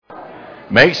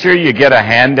Make sure you get a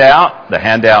handout. The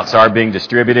handouts are being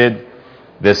distributed.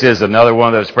 This is another one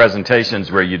of those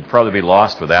presentations where you'd probably be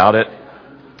lost without it.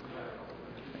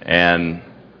 And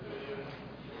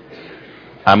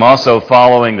I'm also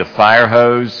following the fire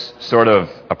hose sort of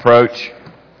approach,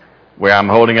 where I'm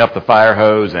holding up the fire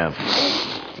hose and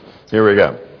here we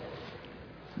go.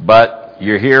 But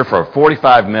you're here for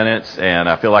 45 minutes, and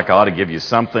I feel like I ought to give you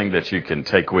something that you can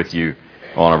take with you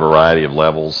on a variety of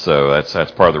levels. So that's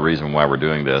part of the reason why we're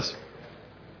doing this.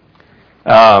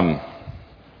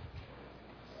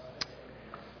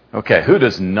 Okay, who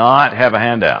does not have a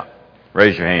handout?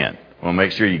 Raise your hand. We'll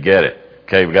make sure you get it.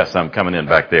 Okay, we got some coming in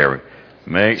back there.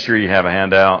 Make sure you have a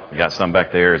handout. We got some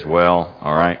back there as well.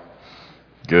 All right.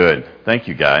 Good. Thank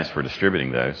you guys for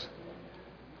distributing those.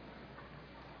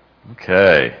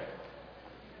 Okay.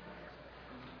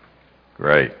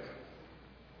 Great.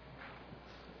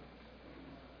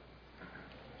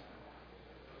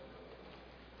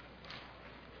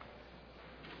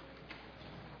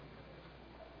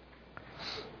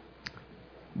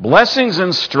 Blessings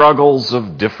and struggles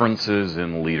of differences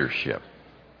in leadership.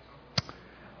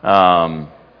 Now,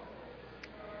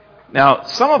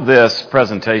 some of this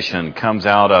presentation comes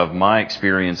out of my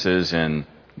experiences in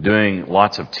doing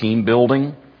lots of team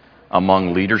building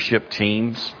among leadership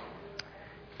teams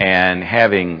and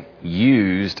having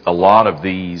used a lot of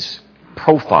these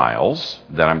profiles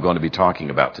that I'm going to be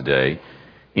talking about today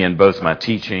in both my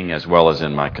teaching as well as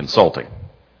in my consulting.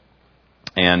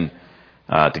 And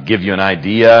to give you an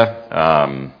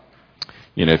idea,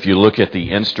 if you look at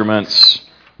the instruments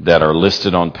that are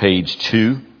listed on page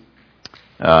 2,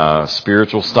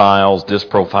 spiritual styles, disc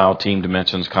profile, team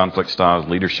dimensions, conflict styles,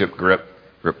 leadership grip,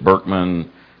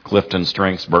 Berkman, Clifton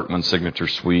Strengths, Berkman Signature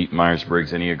Suite,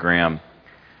 Myers-Briggs Enneagram.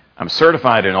 I'm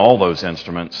certified in all those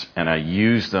instruments, and I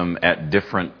use them at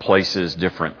different places,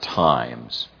 different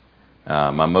times.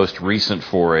 My most recent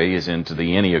foray is into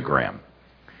the Enneagram.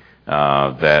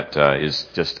 That is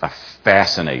just a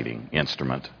fascinating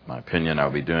instrument. In my opinion, I'll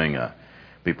be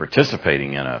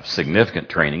participating in a significant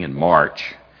training in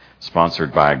March,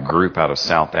 sponsored by a group out of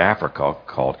South Africa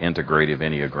called Integrative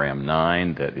Enneagram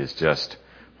 9 that is just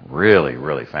really,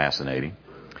 really fascinating.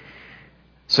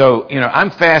 So, I'm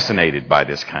fascinated by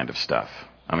this kind of stuff.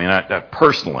 I mean,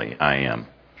 personally, I am.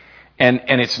 And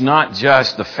it's not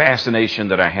just the fascination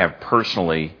that I have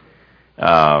personally.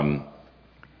 For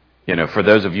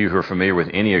those of you who are familiar with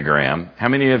Enneagram, how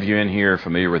many of you in here are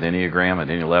familiar with Enneagram at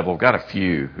any level? I've got a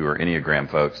few who are Enneagram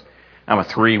folks. I'm a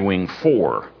 3-wing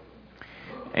 4.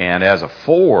 And as a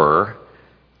 4,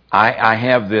 I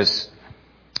have this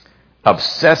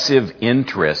obsessive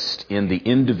interest in the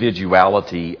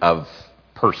individuality of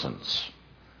persons.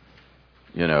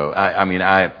 I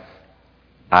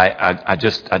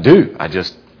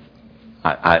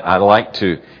like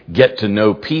to get to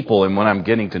know people, and when I'm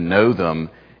getting to know them,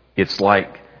 it's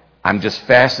like I'm just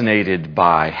fascinated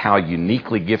by how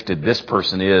uniquely gifted this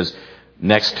person is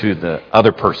next to the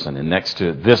other person and next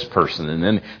to this person, and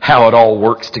then how it all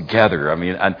works together. I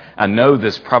mean, I know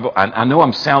this I know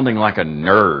I'm sounding like a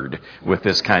nerd with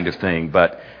this kind of thing,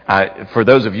 but for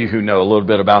those of you who know a little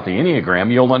bit about the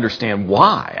Enneagram, you'll understand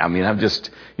why. I mean,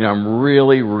 I'm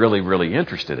really, really, really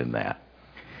interested in that.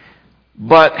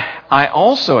 But I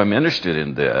also am interested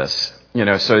in this,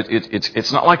 so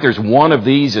it's not like there's one of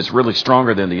these that's really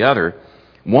stronger than the other.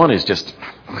 One is just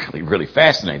really, really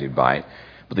fascinated by it.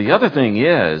 But the other thing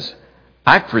is,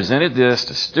 I've presented this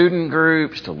to student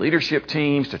groups, to leadership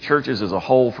teams, to churches as a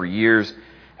whole for years,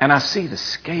 and I see the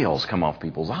scales come off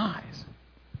people's eyes.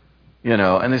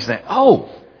 And they say, oh,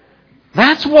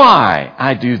 that's why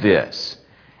I do this.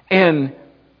 And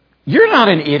you're not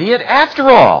an idiot after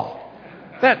all.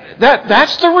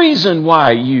 That's the reason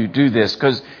why you do this,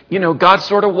 because, God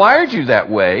sort of wired you that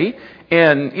way.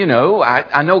 And,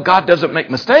 I know God doesn't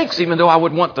make mistakes, even though I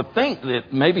would want to think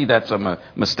that maybe that's a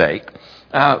mistake.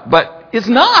 But it's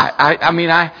not.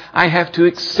 I have to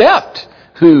accept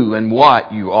who and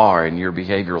what you are in your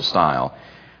behavioral style,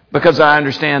 because I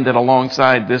understand that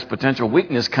alongside this potential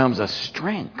weakness comes a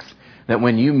strength, that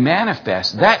when you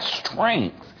manifest that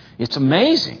strength, it's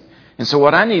amazing. And so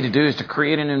what I need to do is to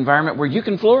create an environment where you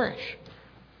can flourish.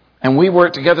 And we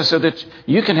work together so that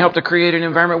you can help to create an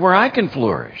environment where I can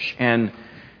flourish. And,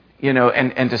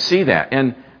 and to see that.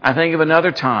 And I think of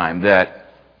another time that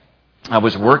I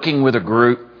was working with a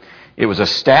group. It was a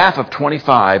staff of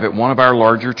 25 at one of our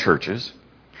larger churches.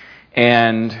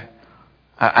 And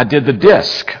I did the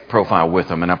DISC profile with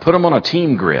them, and I put them on a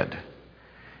team grid.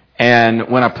 And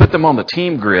when I put them on the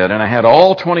team grid, and I had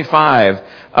all 25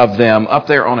 of them up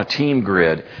there on a team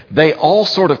grid, they all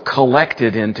sort of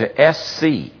collected into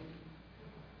SC.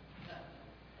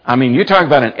 I mean, you talk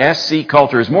about an SC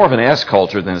culture. It's more of an S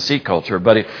culture than a C culture,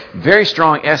 but a very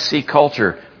strong SC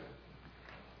culture.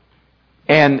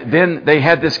 And then they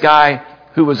had this guy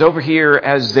who was over here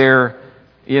as their,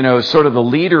 sort of the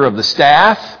leader of the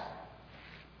staff.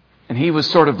 And he was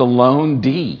sort of the lone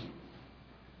D.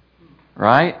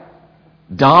 Right?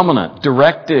 Dominant,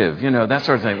 directive, that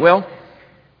sort of thing. Well,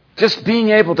 just being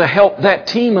able to help that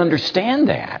team understand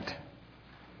that.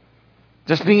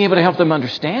 Just being able to help them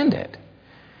understand it.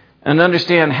 And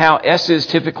understand how S's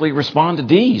typically respond to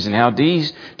D's and how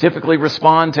D's typically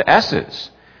respond to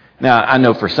S's. Now, I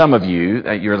know for some of you,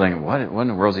 you're thinking, what in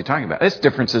the world is he talking about? It's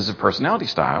differences of personality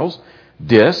styles.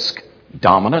 DISC,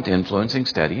 dominant, influencing,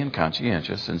 steady, and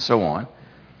conscientious, and so on.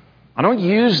 I don't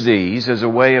use these as a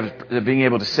way of being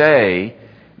able to say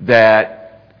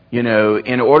that, in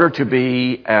order to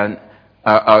be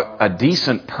a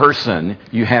decent person,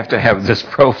 you have to have this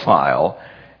profile.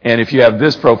 And if you have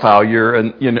this profile, you're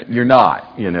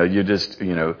not. You just,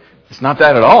 it's not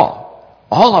that at all.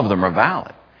 All of them are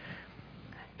valid.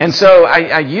 And so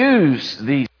I use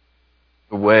these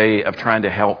as a way of trying to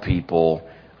help people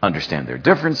understand their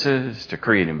differences, to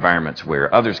create environments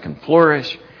where others can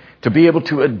flourish, to be able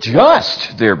to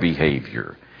adjust their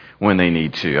behavior when they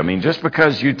need to. I mean, just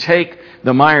because you take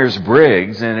the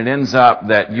Myers-Briggs and it ends up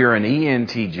that you're an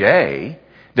ENTJ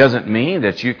doesn't mean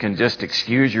that you can just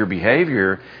excuse your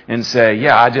behavior and say,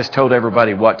 yeah, I just told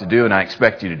everybody what to do and I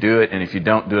expect you to do it, and if you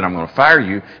don't do it, I'm going to fire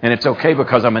you, and it's okay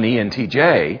because I'm an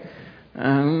ENTJ.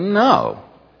 No.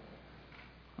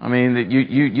 I mean,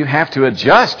 you have to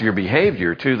adjust your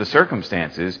behavior to the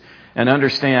circumstances and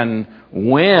understand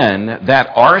when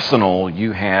that arsenal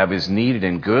you have is needed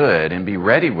and good and be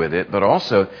ready with it, but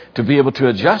also to be able to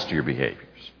adjust your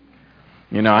behaviors.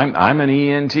 I'm an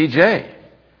ENTJ.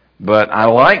 But I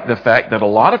like the fact that a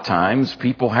lot of times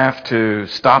people have to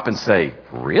stop and say,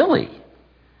 really?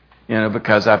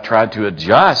 Because I've tried to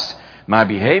adjust my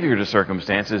behavior to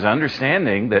circumstances,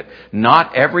 understanding that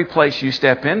not every place you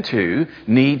step into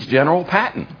needs General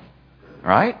Patton,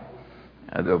 right?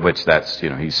 Which that's,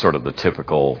 he's sort of the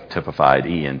typified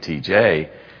ENTJ.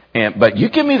 But you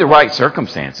give me the right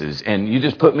circumstances and you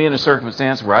just put me in a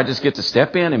circumstance where I just get to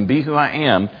step in and be who I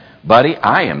am, buddy,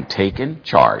 I am taking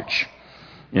charge.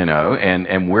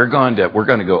 And we're going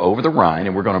to go over the Rhine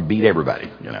and we're going to beat everybody,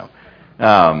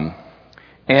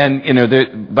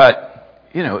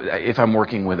 if I'm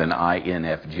working with an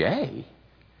INFJ,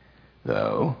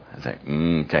 though, I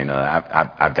think, okay, no,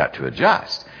 I've got to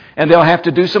adjust. And they'll have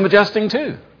to do some adjusting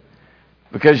too.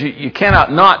 Because you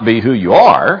cannot not be who you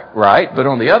are, right? But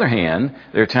on the other hand,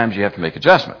 there are times you have to make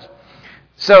adjustments.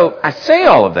 So I say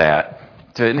all of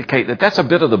that to indicate that that's a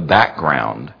bit of the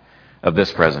background of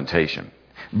this presentation.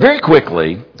 Very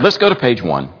quickly, let's go to page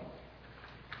 1.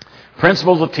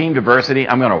 Principles of team diversity.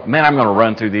 I'm going to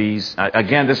run through these.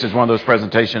 Again, this is one of those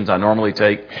presentations I normally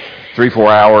take 3-4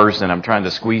 hours, and I'm trying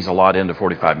to squeeze a lot into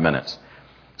 45 minutes.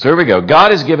 So here we go.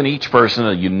 God has given each person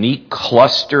a unique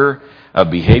cluster of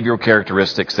behavioral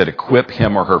characteristics that equip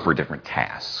him or her for different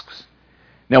tasks.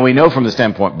 Now, we know from the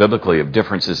standpoint biblically of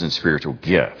differences in spiritual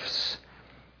gifts,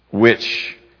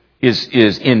 which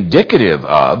is indicative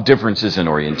of differences in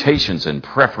orientations and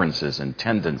preferences and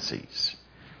tendencies,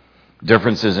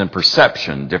 differences in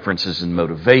perception, differences in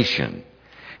motivation.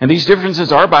 And these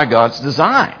differences are by God's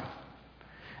design.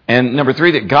 And number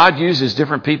 3, that God uses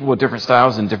different people with different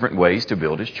styles in different ways to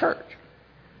build his church.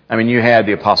 I mean, you had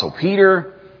the Apostle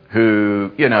Peter,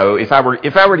 who, if I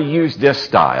were to use DISC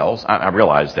styles, I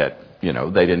realize that,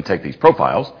 they didn't take these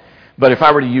profiles, but if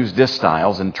I were to use DISC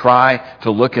styles and try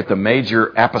to look at the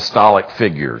major apostolic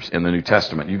figures in the New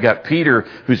Testament, you've got Peter,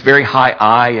 who's very high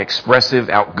I, expressive,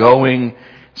 outgoing,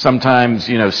 sometimes,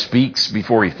 speaks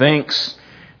before he thinks.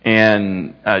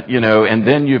 And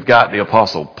then you've got the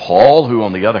Apostle Paul, who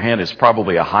on the other hand is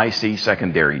probably a high C,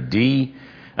 secondary D,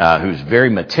 who's very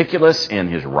meticulous in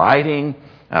his writing,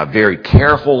 very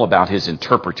careful about his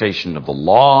interpretation of the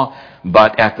law,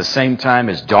 but at the same time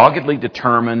is doggedly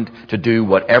determined to do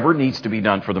whatever needs to be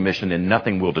done for the mission, and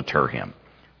nothing will deter him.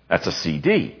 That's a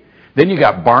CD. Then you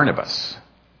got Barnabas,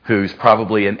 who's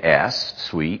probably an S,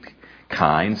 sweet,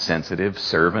 kind, sensitive,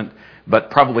 servant,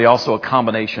 but probably also a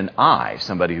combination I,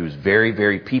 somebody who's very,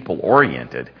 very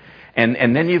people-oriented.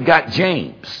 And then you've got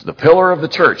James, the pillar of the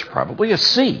church, probably a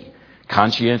C,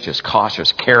 conscientious,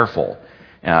 cautious, careful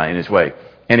in his way.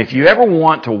 And if you ever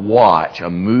want to watch a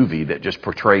movie that just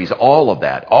portrays all of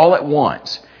that, all at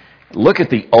once, look at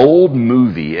the old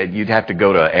movie, and you'd have to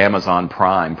go to Amazon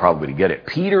Prime probably to get it,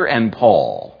 Peter and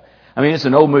Paul. I mean, it's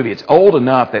an old movie. It's old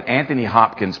enough that Anthony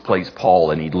Hopkins plays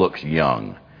Paul and he looks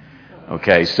young.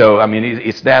 Okay, so, I mean,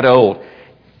 it's that old.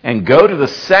 and go to the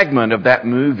segment of that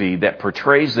movie that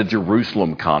portrays the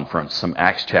Jerusalem conference from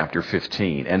Acts chapter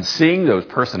 15 and seeing those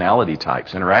personality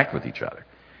types interact with each other.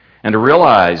 And to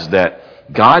realize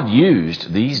that God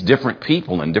used these different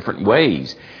people in different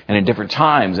ways and in different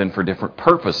times and for different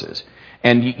purposes.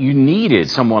 And you needed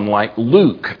someone like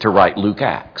Luke to write Luke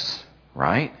Acts,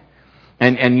 right?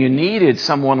 And you needed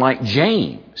someone like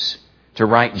James to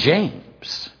write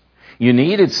James. You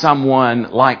needed someone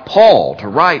like Paul to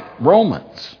write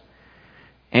Romans.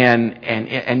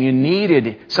 And you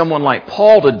needed someone like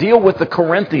Paul to deal with the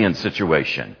Corinthian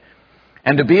situation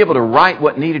and to be able to write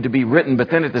what needed to be written, but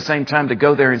then at the same time to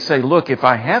go there and say, look, if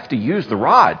I have to use the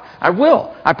rod, I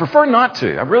will. I prefer not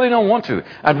to. I really don't want to.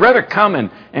 I'd rather come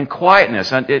in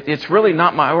quietness. It's really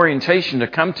not my orientation to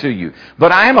come to you.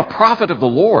 But I am a prophet of the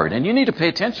Lord, and you need to pay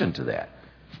attention to that.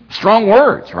 Strong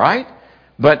words, right?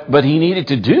 But he needed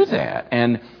to do that.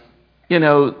 And,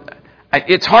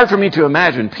 it's hard for me to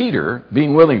imagine Peter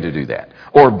being willing to do that,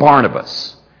 or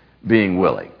Barnabas being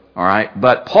willing, all right?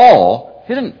 But Paul,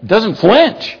 he doesn't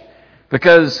flinch,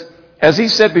 because, as he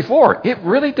said before, it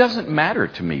really doesn't matter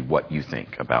to me what you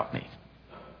think about me.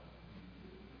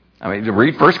 I mean, to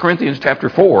read 1 Corinthians chapter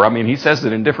 4, he says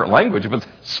it in different language, but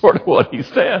that's sort of what he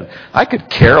said. I could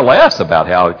care less about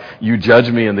how you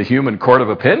judge me in the human court of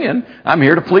opinion. I'm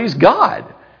here to please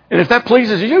God. And if that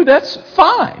pleases you, that's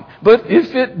fine. But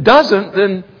if it doesn't,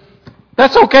 then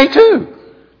that's okay too.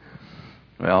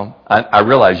 Well, I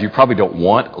realize you probably don't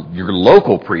want your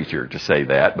local preacher to say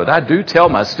that, but I do tell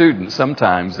my students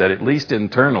sometimes that at least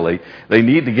internally, they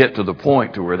need to get to the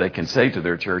point to where they can say to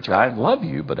their church, I love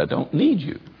you, but I don't need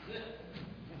you.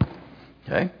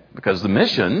 Okay? Because the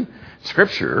mission,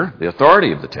 Scripture, the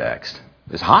authority of the text,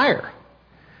 is higher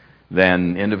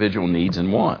than individual needs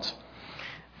and wants.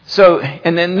 So,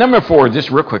 and then number 4,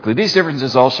 just real quickly, these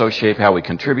differences also shape how we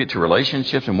contribute to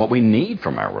relationships and what we need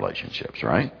from our relationships,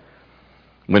 right?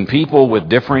 When people with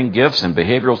differing gifts and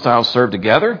behavioral styles serve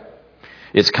together,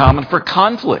 it's common for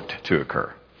conflict to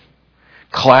occur.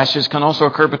 Clashes can also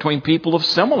occur between people of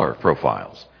similar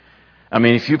profiles.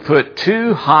 If you put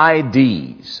 2 high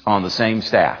D's on the same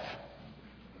staff,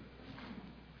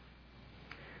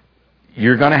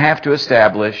 you're going to have to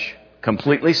establish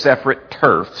completely separate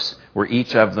turfs where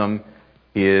each of them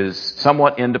is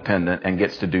somewhat independent and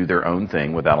gets to do their own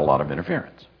thing without a lot of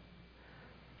interference.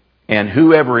 And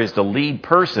whoever is the lead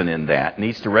person in that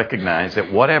needs to recognize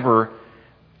that whatever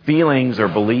feelings or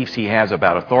beliefs he has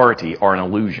about authority are an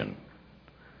illusion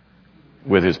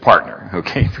with his partner.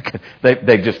 Okay,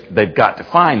 they've got to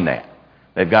find that.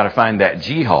 They've got to find that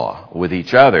jihad with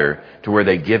each other to where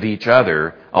they give each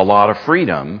other a lot of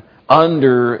freedom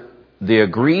under the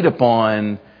agreed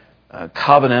upon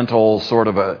covenantal sort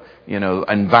of a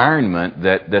environment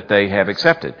that they have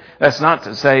accepted. That's not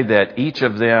to say that each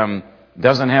of them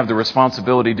doesn't have the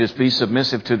responsibility to be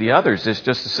submissive to the others. It's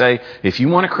just to say, if you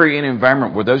want to create an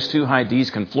environment where those 2 high D's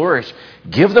can flourish,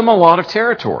 give them a lot of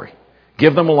territory.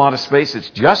 Give them a lot of space that's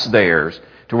just theirs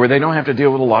to where they don't have to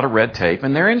deal with a lot of red tape,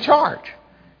 and they're in charge.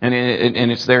 And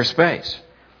it's their space.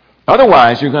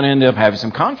 Otherwise, you're going to end up having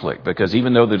some conflict, because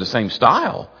even though they're the same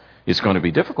style, it's going to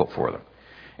be difficult for them.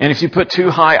 And if you put 2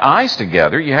 high I's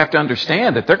together, you have to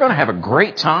understand that they're going to have a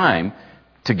great time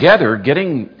together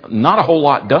getting not a whole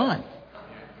lot done.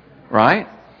 Right?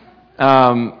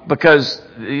 Because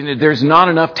there's not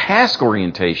enough task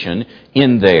orientation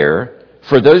in there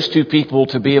for those 2 people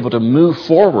to be able to move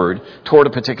forward toward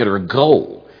a particular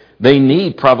goal. They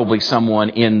need probably someone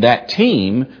in that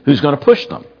team who's going to push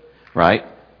them, right?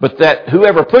 But that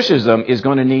whoever pushes them is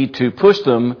going to need to push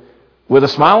them with a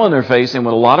smile on their face and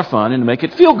with a lot of fun and to make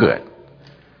it feel good.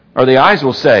 Or the eyes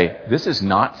will say, this is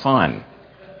not fun.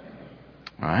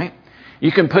 Right?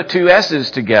 You can put 2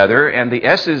 S's together and the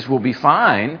S's will be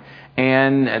fine,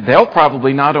 and they'll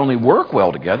probably not only work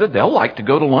well together, they'll like to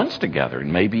go to lunch together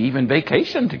and maybe even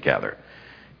vacation together.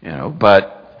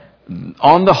 But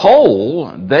on the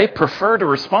whole, they prefer to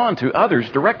respond to others'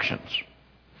 directions.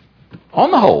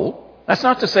 On the whole, that's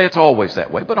not to say it's always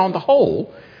that way, but on the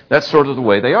whole, that's sort of the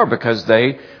way they are, because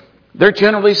they're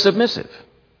generally submissive.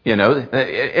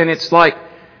 And it's like,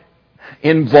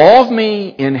 involve me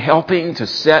in helping to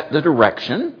set the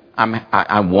direction.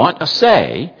 I want a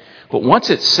say, but once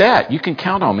it's set, you can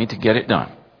count on me to get it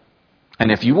done.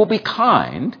 And if you will be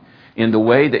kind in the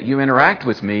way that you interact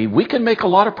with me, we can make a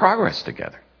lot of progress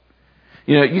together.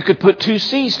 You could put 2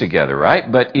 C's together,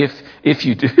 right? But if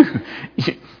you do,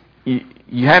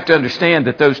 you have to understand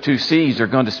that those 2 C's are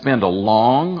going to spend a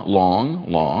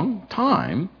long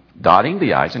time dotting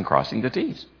the I's and crossing the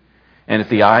T's. And if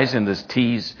the I's and the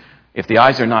T's, if the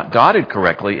I's are not dotted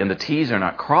correctly and the T's are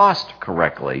not crossed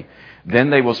correctly, then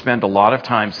they will spend a lot of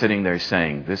time sitting there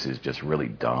saying, this is just really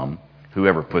dumb.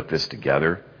 Whoever put this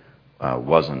together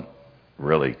wasn't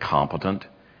really competent,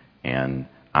 and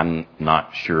I'm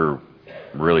not sure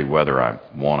really whether I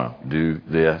want to do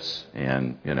this.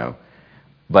 And,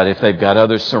 but if they've got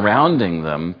others surrounding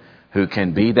them who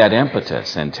can be that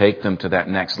impetus and take them to that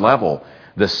next level,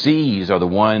 the C's are the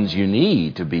ones you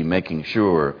need to be making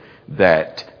sure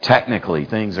that technically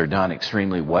things are done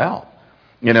extremely well.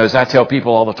 As I tell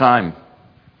people all the time,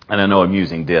 and I know I'm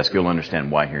using DISC, you'll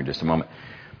understand why here in just a moment.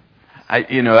 I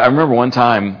remember one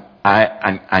time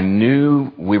I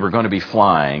knew we were going to be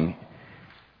flying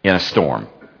in a storm.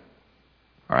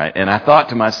 All right, and I thought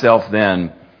to myself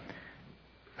then,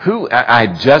 I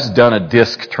had just done a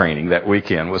DISC training that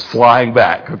weekend, was flying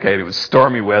back, okay, it was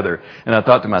stormy weather, and I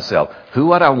thought to myself, who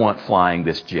would I want flying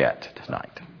this jet tonight?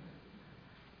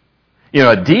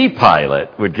 A D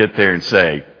pilot would get there and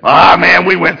say, man,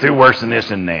 we went through worse than this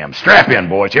in NAM. Strap in,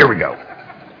 boys, here we go.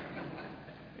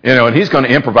 And he's going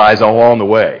to improvise along the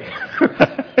way.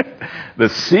 The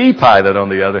C pilot, on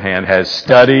the other hand, has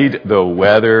studied the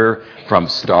weather from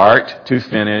start to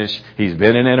finish. He's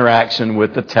been in interaction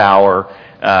with the tower.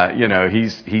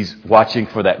 He's watching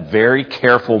for that very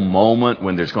careful moment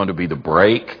when there's going to be the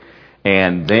break.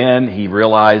 And then he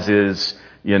realizes,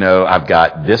 I've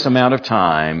got this amount of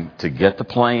time to get the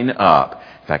plane up.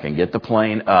 If I can get the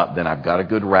plane up, then I've got a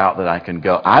good route that I can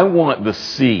go. I want the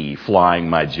C flying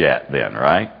my jet then,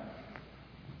 right?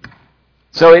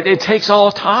 So it takes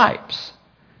all types.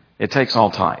 It takes all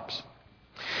types.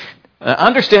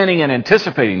 Understanding and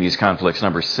anticipating these conflicts,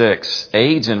 number 6,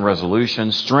 aids in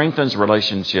resolution, strengthens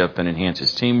relationship, and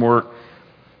enhances teamwork.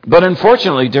 But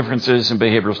unfortunately, differences in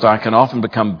behavioral style can often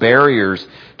become barriers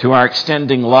to our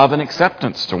extending love and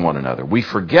acceptance to one another. We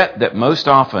forget that most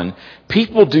often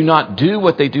people do not do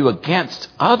what they do against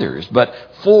others, but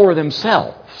for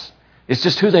themselves. It's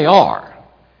just who they are,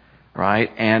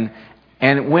 right? And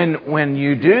when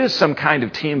you do some kind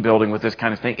of team building with this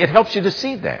kind of thing, it helps you to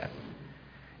see that.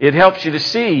 It helps you to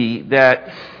see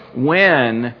that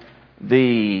when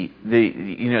the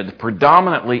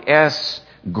predominantly S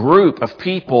group of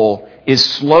people is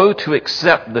slow to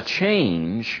accept the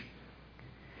change,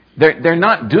 they're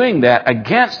not doing that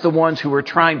against the ones who are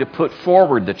trying to put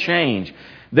forward the change.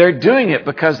 They're doing it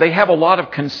because they have a lot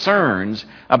of concerns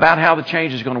about how the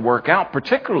change is going to work out,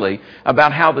 particularly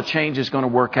about how the change is going to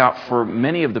work out for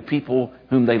many of the people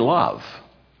whom they love.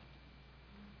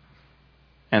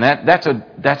 And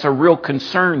that's a real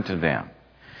concern to them.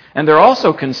 And they're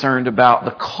also concerned about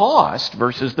the cost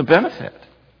versus the benefit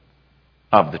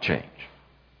of the change.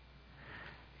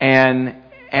 And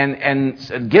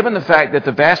given the fact that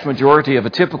the vast majority of a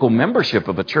typical membership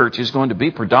of a church is going to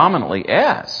be predominantly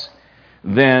S,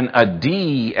 then a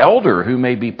D elder who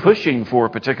may be pushing for a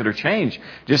particular change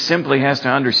just simply has to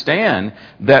understand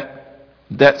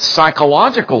that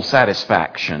psychological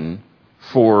satisfaction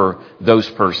for those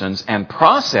persons and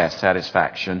process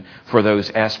satisfaction for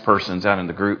those S persons out in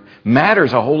the group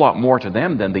matters a whole lot more to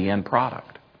them than the end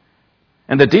product.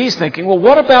 And the D's thinking, well,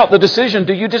 what about the decision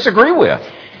do you disagree with?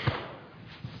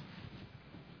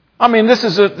 I mean, this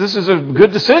is a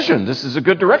good decision. This is a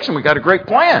good direction. We got a great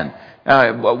plan.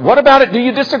 What about it do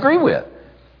you disagree with?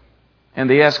 And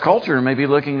the S culture may be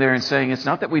looking there and saying, it's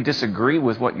not that we disagree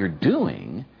with what you're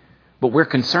doing, but we're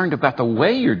concerned about the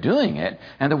way you're doing it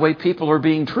and the way people are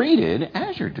being treated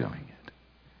as you're doing it.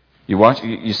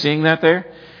 You seeing that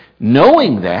there?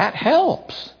 Knowing that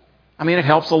helps. I mean, it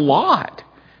helps a lot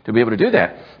to be able to do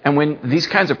that. And when these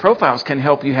kinds of profiles can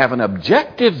help you have an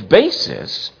objective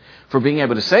basis for being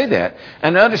able to say that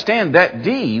and understand that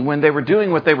D, when they were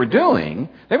doing what they were doing,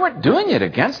 they weren't doing it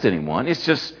against anyone. It's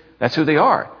just, that's who they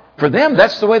are. For them,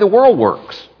 that's the way the world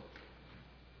works.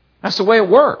 That's the way it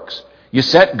works. You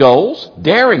set goals,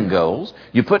 daring goals,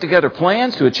 you put together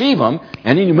plans to achieve them,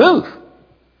 and then you move.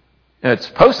 It's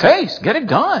post-haste. Get it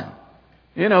done.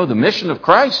 The mission of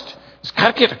Christ has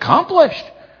got to get accomplished.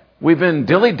 We've been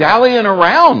dilly-dallying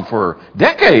around for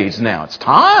decades now. It's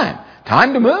time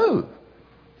to move.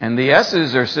 And the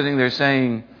S's are sitting there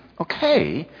saying,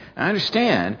 okay, I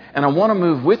understand, and I want to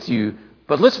move with you,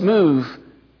 but let's move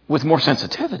with more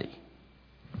sensitivity.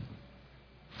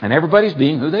 And everybody's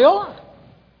being who they are.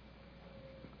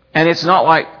 And it's not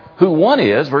like who one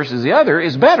is versus the other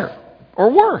is better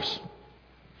or worse.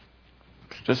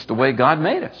 It's just the way God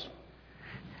made us.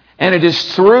 And it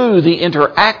is through the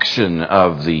interaction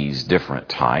of these different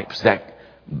types that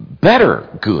better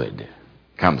good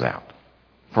comes out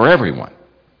for everyone.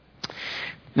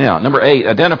 Now, number 8,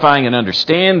 identifying and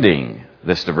understanding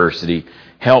this diversity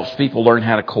helps people learn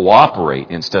how to cooperate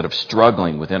instead of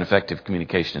struggling with ineffective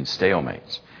communication and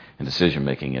stalemates. in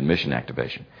decision-making and mission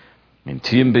activation. And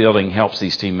team building helps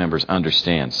these team members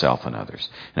understand self and others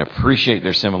and appreciate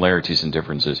their similarities and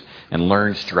differences and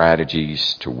learn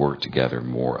strategies to work together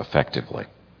more effectively.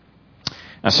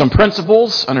 Now, some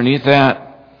principles underneath that.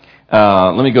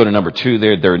 Let me go to number 2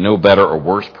 there. There are no better or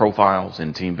worse profiles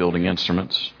in team building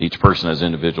instruments. Each person has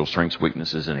individual strengths,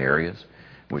 weaknesses, and areas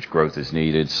which growth is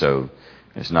needed. So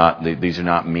these are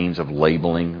not means of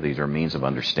labeling. These are means of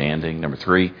understanding. Number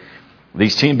 3,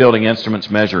 these team building instruments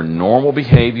measure normal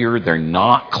behavior. They're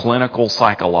not clinical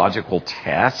psychological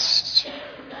tests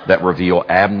that reveal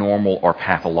abnormal or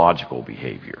pathological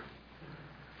behavior.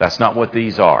 That's not what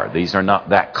these are. These are not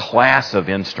that class of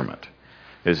instrument.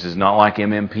 This is not like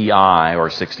MMPI or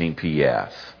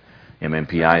 16PF.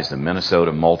 MMPI is the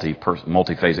Minnesota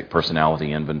Multiphasic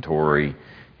Personality Inventory,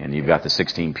 and you've got the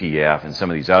 16PF and some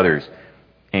of these others.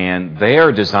 And they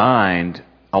are designed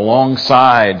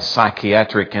alongside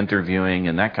psychiatric interviewing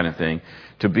and that kind of thing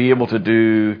to be able to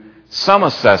do some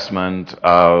assessment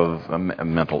of a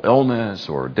mental illness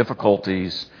or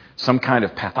difficulties, some kind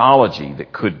of pathology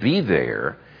that could be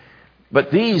there. But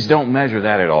these don't measure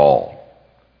that at all.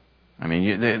 I mean,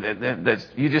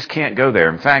 you just can't go there.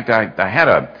 In fact, I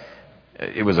had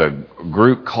it was a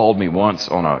group called me once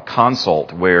on a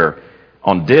consult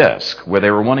on DISC, where they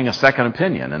were wanting a second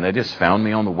opinion, and they just found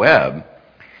me on the web.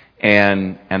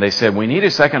 And they said, we need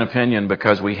a second opinion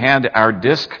because we had our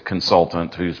DISC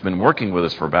consultant, who's been working with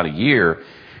us for about a year,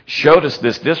 showed us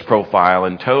this DISC profile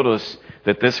and told us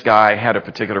that this guy had a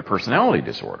particular personality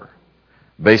disorder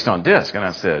based on DISC. And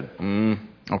I said,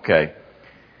 okay.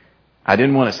 I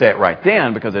didn't want to say it right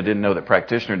then because I didn't know the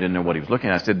practitioner didn't know what he was looking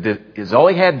at. I said, is all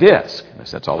he had DISC? And I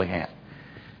said, that's all he had.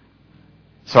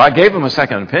 So I gave him a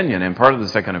second opinion, and part of the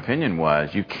second opinion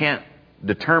was you can't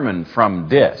determine from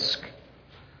DISC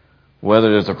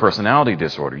whether there's a personality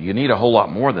disorder. You need a whole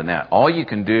lot more than that. All you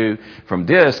can do from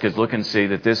DISC is look and see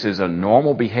that this is a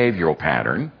normal behavioral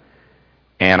pattern.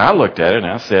 And I looked at it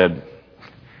and I said,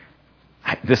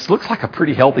 this looks like a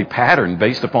pretty healthy pattern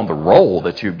based upon the role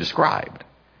that you've described.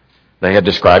 They had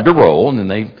described a role, and then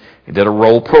they did a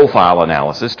role profile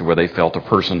analysis to where they felt a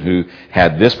person who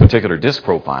had this particular DISC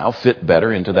profile fit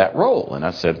better into that role. And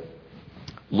I said,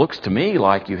 looks to me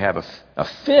like you have a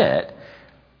fit,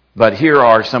 but here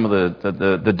are some of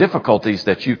the difficulties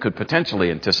that you could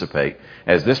potentially anticipate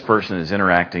as this person is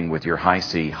interacting with your high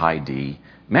C, high D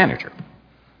manager.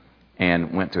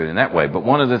 And went through it in that way. But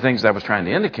one of the things I was trying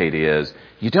to indicate is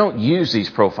you don't use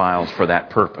these profiles for that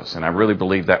purpose. And I really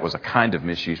believe that was a kind of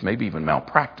misuse, maybe even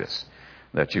malpractice,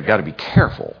 that you've got to be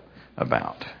careful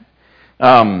about.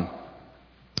 And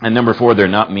number 4, they're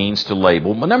not means to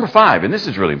label. But number 5, and this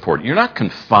is really important, you're not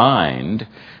confined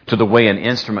to the way an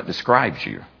instrument describes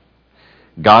you.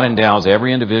 God endows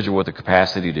every individual with the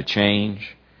capacity to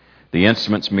change. The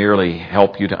instruments merely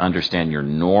help you to understand your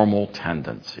normal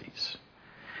tendencies.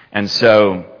 And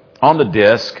so on the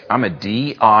DISC, I'm a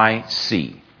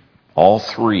DIC. All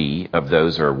 3 of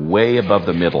those are way above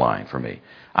the midline for me.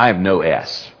 I have no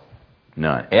S.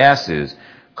 None. S is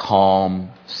calm,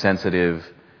 sensitive,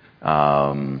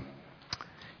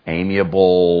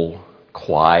 amiable,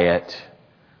 quiet,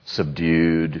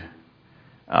 subdued.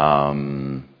 But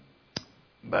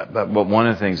one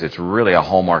of the things that's really a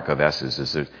hallmark of S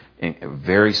is a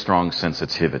very strong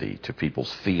sensitivity to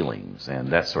people's feelings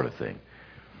and that sort of thing.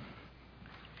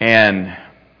 And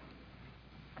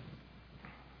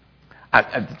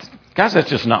guys, that's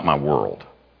just not my world.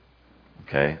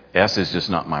 Okay? S is just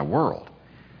not my world.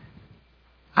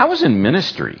 I was in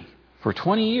ministry for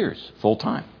 20 years, full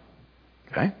time.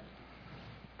 Okay?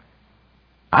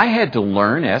 I had to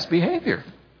learn S behavior.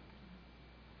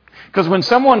 Because when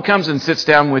someone comes and sits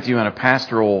down with you in a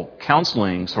pastoral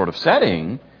counseling sort of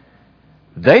setting,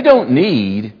 they don't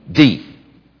need D.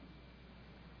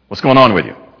 What's going on with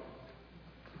you?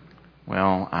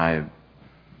 Well,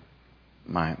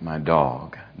 my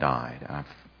dog died.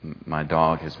 My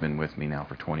dog has been with me now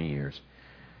for 20 years.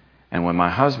 And when my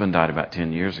husband died about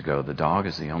 10 years ago, the dog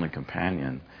is the only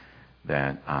companion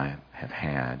that I have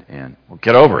had. And, well,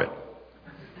 get over it.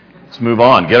 Let's move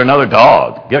on. Get another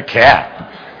dog. Get a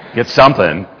cat. Get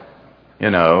something.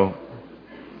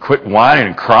 Quit whining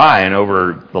and crying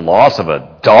over the loss of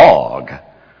a dog.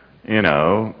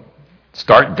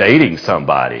 Start dating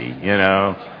somebody,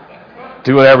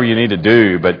 Do whatever you need to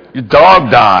do, but your dog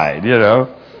died,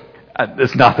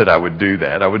 It's not that I would do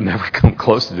that. I would never come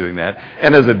close to doing that.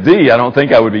 And as a D, I don't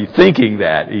think I would be thinking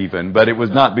that even, but it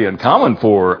would not be uncommon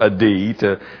for a D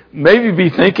to maybe be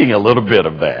thinking a little bit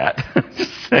of that.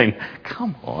 Just saying,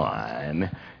 come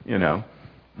on,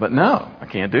 But no, I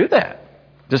can't do that.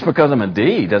 Just because I'm a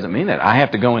D doesn't mean that. I have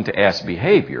to go into S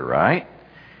behavior, right?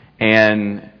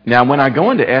 And now when I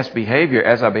go into S behavior,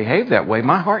 as I behave that way,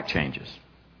 my heart changes.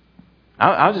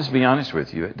 I'll just be honest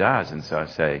with you, it does. And so I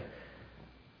say,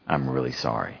 I'm really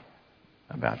sorry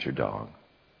about your dog.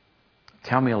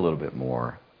 Tell me a little bit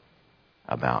more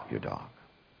about your dog.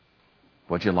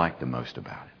 What'd you like the most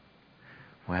about it?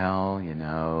 Well,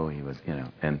 he was,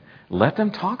 and let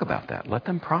them talk about that. Let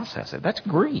them process it. That's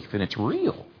grief, and it's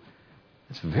real.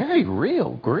 It's very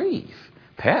real grief.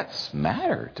 Pets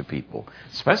matter to people,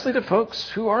 especially to folks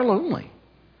who are lonely.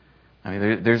 I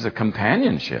mean, there's a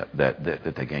companionship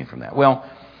that they gain from that. Well,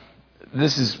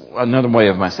 this is another way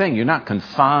of my saying you're not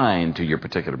confined to your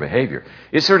particular behavior.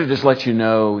 It sort of just lets you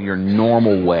know your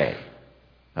normal way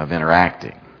of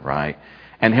interacting, right?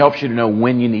 And helps you to know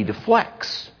when you need to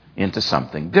flex into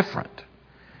something different.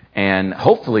 And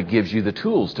hopefully gives you the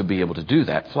tools to be able to do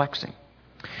that flexing.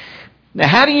 Now,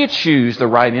 how do you choose the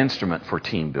right instrument for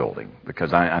team building?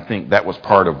 Because I think that was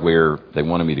part of where they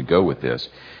wanted me to go with this.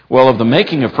 Well, of the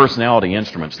making of personality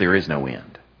instruments, there is no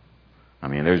end. I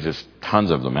mean, there's just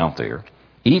tons of them out there.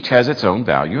 Each has its own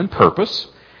value and purpose.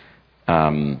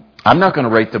 I'm not going to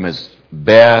rate them as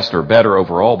best or better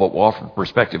overall, but we'll offer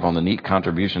perspective on the neat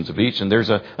contributions of each. And there's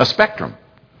a spectrum.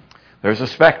 There's a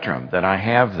spectrum that I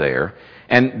have there.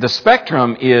 And the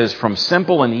spectrum is from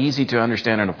simple and easy to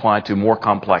understand and apply to more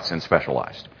complex and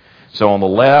specialized. So on the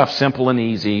left, simple and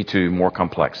easy to more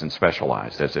complex and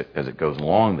specialized as it goes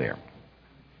along there.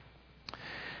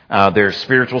 There's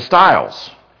spiritual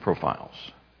styles profiles,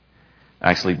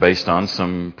 actually based on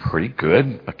some pretty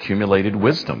good accumulated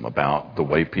wisdom about the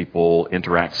way people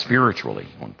interact spiritually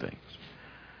on things.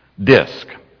 DISC,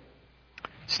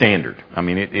 standard. I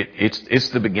mean, it's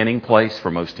the beginning place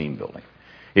for most team building.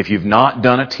 If you've not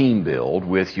done a team build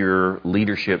with your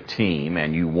leadership team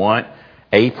and you want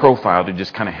a profile to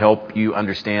just kind of help you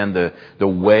understand the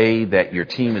way that your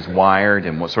team is wired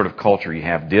and what sort of culture you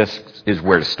have, DISC is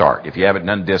where to start. If you haven't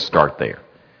done DISC, start there.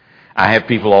 I have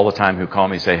people all the time who call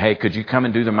me and say, hey, could you come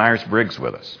and do the Myers-Briggs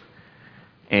with us?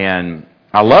 And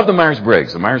I love the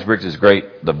Myers-Briggs. The Myers-Briggs is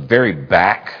great. The very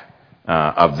back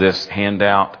of this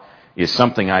handout is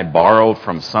something I borrowed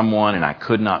from someone and I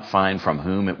could not find from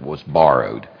whom it was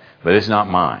borrowed. But it's not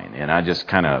mine. And I just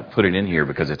kind of put it in here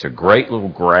because it's a great little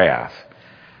graph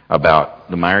about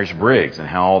the Myers-Briggs and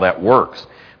how all that works.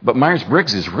 But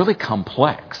Myers-Briggs is really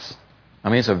complex. I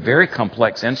mean, it's a very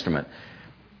complex instrument.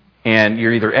 And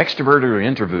you're either extroverted or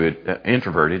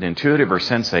introverted, intuitive or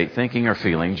sensate, thinking or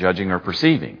feeling, judging or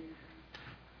perceiving.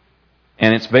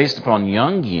 And it's based upon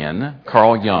Jungian,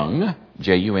 Carl Jung,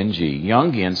 J-U-N-G,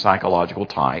 Jungian psychological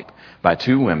type by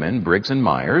two women, Briggs and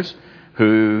Myers,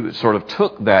 who sort of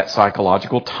took that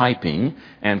psychological typing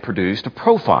and produced a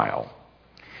profile.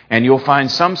 And you'll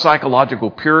find some psychological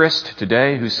purists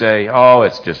today who say, oh,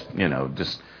 it's just,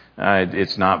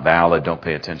 it's not valid, don't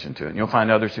pay attention to it. And you'll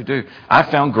find others who do. I've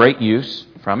found great use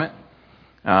from it.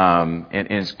 And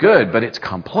it's good, but it's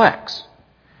complex.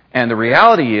 And the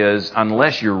reality is,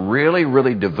 unless you're really,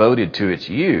 really devoted to its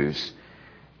use,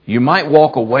 you might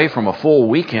walk away from a full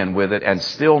weekend with it and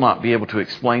still not be able to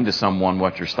explain to someone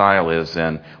what your style is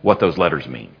and what those letters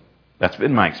mean. That's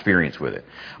been my experience with it.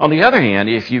 On the other hand,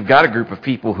 if you've got a group of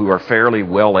people who are fairly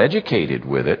well educated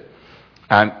with it,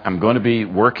 I'm going to be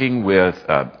working with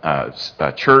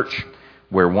a church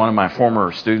where one of my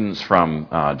former students from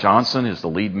Johnson is the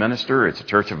lead minister. It's a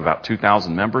church of about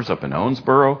 2,000 members up in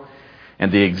Owensboro.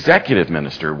 And the executive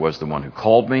minister was the one who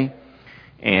called me.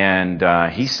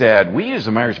 And he said, we use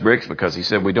the Myers-Briggs because he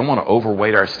said we don't want to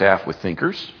overweight our staff with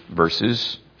thinkers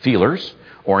versus feelers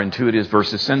or intuitives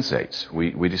versus sensates.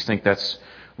 We just think that's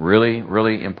really,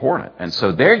 really important. And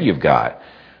so there you've got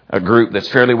a group that's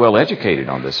fairly well educated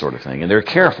on this sort of thing, and they're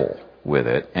careful with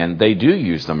it, and they do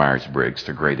use the Myers-Briggs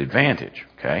to great advantage,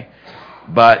 okay?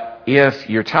 But if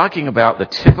you're talking about the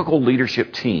typical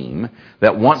leadership team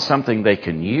that wants something they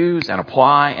can use and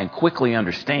apply and quickly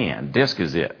understand, DISC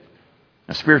is it.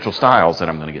 Now, spiritual styles that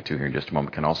I'm going to get to here in just a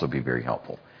moment can also be very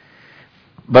helpful.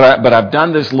 But I've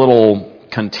done this little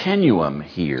continuum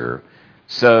here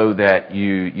so that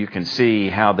you can see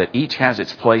how that each has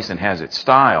its place and has its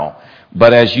style.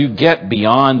 But as you get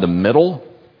beyond the middle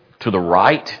to the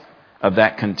right of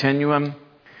that continuum,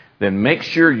 then make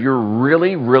sure you're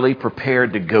really, really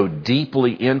prepared to go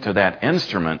deeply into that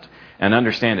instrument and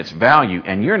understand its value.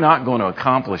 And you're not going to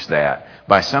accomplish that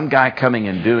by some guy coming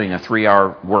and doing a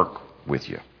 3-hour work with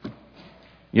you.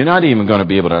 You're not even going to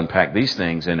be able to unpack these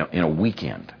things in a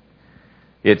weekend.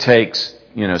 It takes,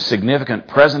 significant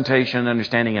presentation,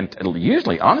 understanding, and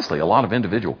usually, honestly, a lot of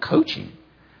individual coaching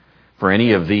for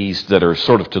any of these that are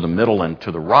sort of to the middle and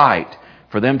to the right,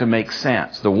 for them to make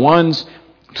sense. The ones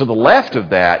to the left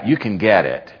of that, you can get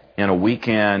it. in a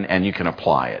weekend, and you can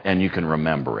apply it, and you can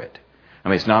remember it. I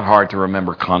mean, it's not hard to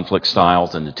remember conflict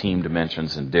styles and the team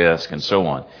dimensions and DISC and so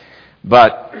on.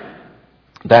 But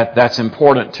that's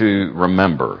important to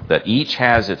remember, that each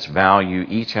has its value,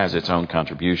 each has its own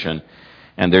contribution,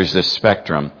 and there's this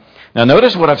spectrum. Now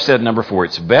notice what I've said, number 4.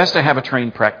 It's best to have a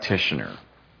trained practitioner,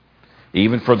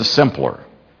 even for the simpler.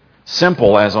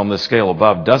 Simple, as on the scale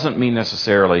above, doesn't mean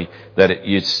necessarily that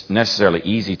it's necessarily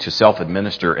easy to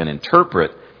self-administer and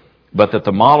interpret, but that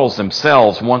the models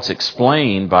themselves, once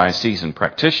explained by a seasoned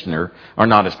practitioner, are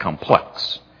not as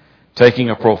complex. Taking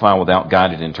a profile without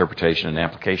guided interpretation and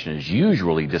application is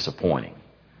usually disappointing.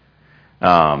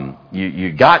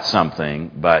 You got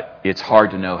something, but it's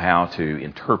hard to know how to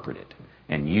interpret it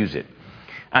and use it.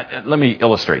 Let me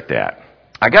illustrate that.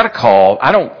 I got a call.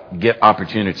 I don't get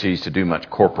opportunities to do much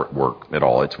corporate work at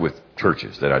all. It's with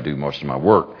churches that I do most of my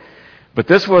work. But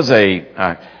this was a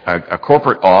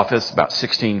corporate office, about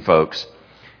 16 folks.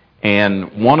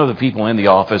 And one of the people in the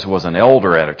office was an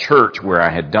elder at a church where I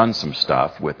had done some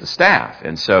stuff with the staff.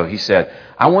 And so he said,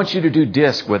 I want you to do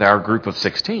DISC with our group of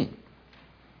 16.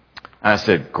 I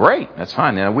said, great, that's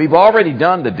fine. Now, we've already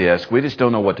done the DISC. We just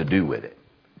don't know what to do with it.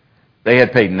 They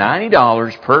had paid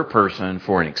 $90 per person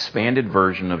for an expanded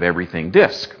version of everything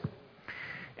DISC.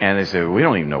 And they said, we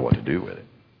don't even know what to do with it.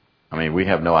 I mean, we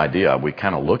have no idea. We're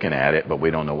kind of looking at it, but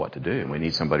we don't know what to do. We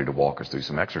need somebody to walk us through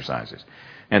some exercises.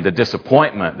 And the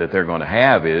disappointment that they're going to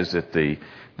have is that the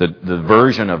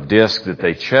version of DISC that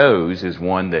they chose is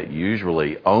one that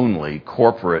usually only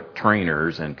corporate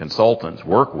trainers and consultants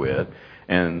work with.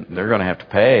 And they're going to have to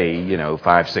pay,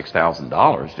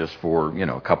 $5,000-$6,000 just for,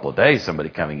 a couple of days, somebody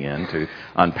coming in to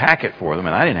unpack it for them.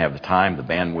 And I didn't have the time, the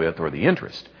bandwidth, or the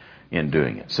interest in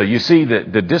doing it. So you see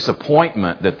that the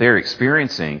disappointment that they're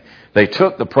experiencing, they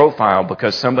took the profile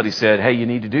because somebody said, hey, you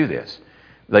need to do this.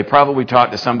 They probably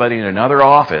talked to somebody in another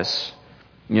office,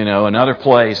 another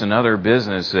place, another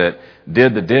business that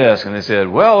did the DISC, and they said,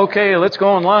 well, okay, let's go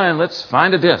online, let's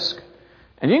find a DISC.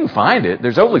 And you can find it.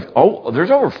 There's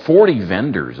over 40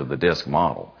 vendors of the DISC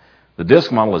model. The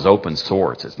DISC model is open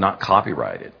source. It's not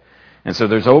copyrighted. And so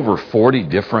there's over 40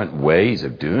 different ways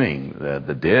of doing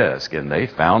the DISC, and they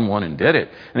found one and did it.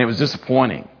 And it was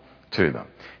disappointing to them.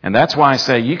 And that's why I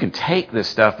say you can take this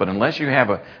stuff, but unless you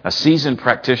have a seasoned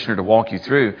practitioner to walk you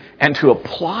through and to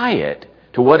apply it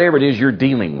to whatever it is you're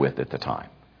dealing with at the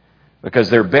time. Because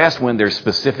they're best when they're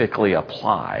specifically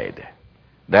applied.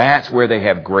 That's where they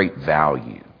have great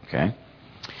value. Okay?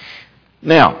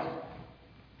 Now,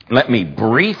 let me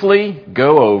briefly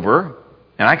go over,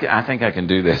 and I think I can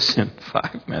do this in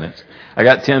 5 minutes. I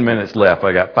got 10 minutes left.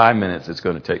 I got 5 minutes it's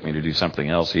going to take me to do something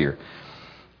else here.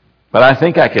 But I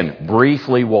think I can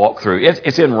briefly walk through.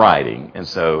 It's in writing, and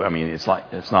so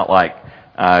it's not like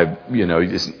you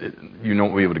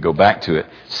won't be able to go back to it.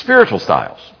 Spiritual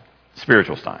styles.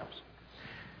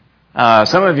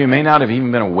 Some of you may not have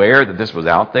even been aware that this was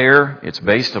out there. It's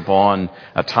based upon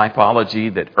a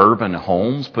typology that Urban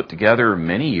Holmes put together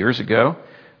many years ago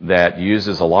that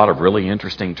uses a lot of really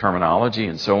interesting terminology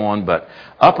and so on. But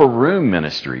Upper Room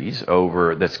Ministries,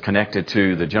 that's connected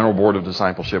to the General Board of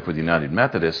Discipleship with United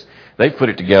Methodists, they've put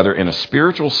it together in a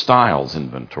spiritual styles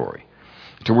inventory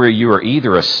to where you are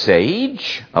either a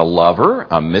sage, a lover,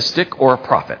 a mystic, or a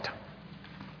prophet.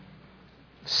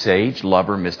 Sage,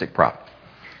 lover, mystic, prophet.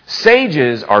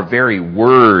 Sages are very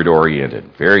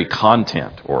word-oriented, very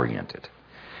content-oriented.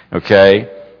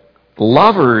 Okay?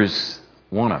 Lovers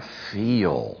want to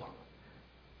feel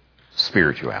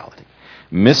spirituality.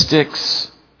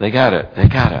 Mystics, they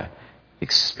gotta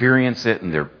experience it,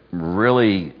 and they're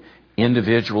really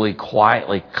individually,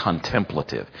 quietly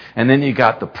contemplative. And then you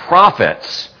got the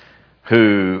prophets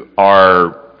who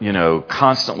are,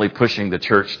 constantly pushing the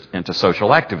church into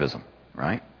social activism,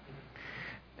 right?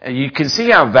 And you can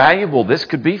see how valuable this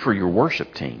could be for your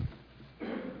worship team.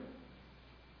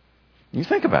 You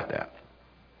think about that.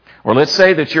 Or let's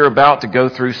say that you're about to go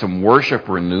through some worship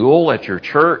renewal at your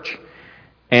church,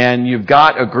 and you've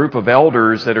got a group of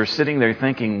elders that are sitting there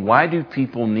thinking, why do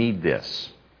people need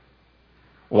this?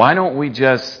 Why don't we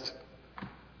just...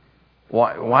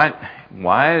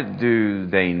 Why do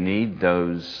they need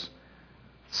those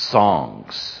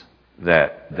songs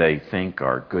that they think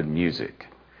are good music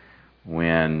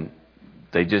when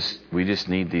we just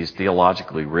need these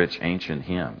theologically rich ancient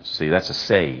hymns? See, that's a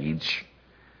sage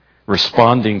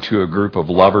responding to a group of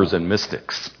lovers and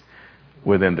mystics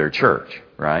within their church,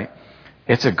 right?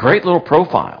 It's a great little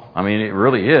profile. It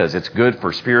really is. It's good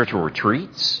for spiritual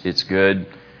retreats. It's good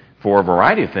for a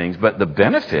variety of things. But the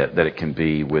benefit that it can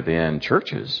be within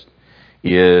churches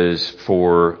is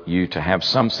for you to have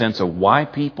some sense of why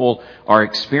people are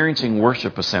experiencing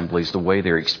worship assemblies the way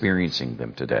they're experiencing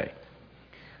them today.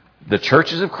 The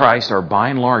churches of Christ are by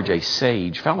and large a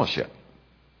sage fellowship.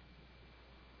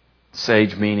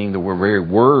 Sage meaning that we're very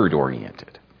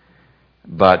word-oriented.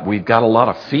 But we've got a lot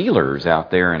of feelers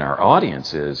out there in our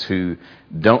audiences who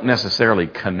don't necessarily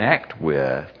connect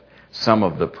with some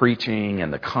of the preaching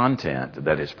and the content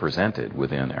that is presented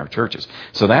within our churches.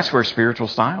 So that's where spiritual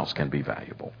styles can be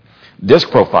valuable. Disc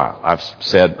profile, I've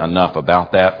said enough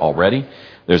about that already.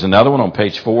 There's another one on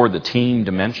page 4, the team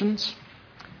dimensions.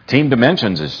 Team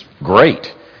dimensions is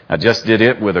great. I just did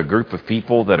it with a group of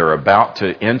people that are about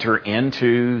to enter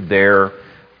into their,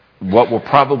 what will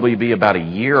probably be about a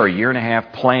year and a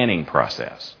half planning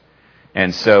process.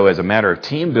 And so as a matter of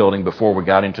team building, before we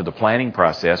got into the planning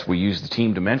process, we used the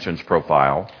team dimensions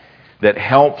profile that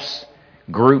helps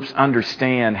groups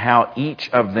understand how each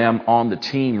of them on the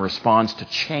team responds to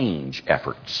change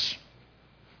efforts.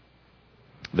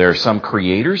 There are some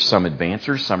creators, some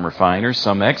advancers, some refiners,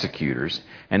 some executors,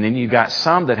 and then you've got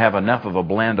some that have enough of a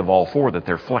blend of all four that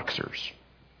they're flexors.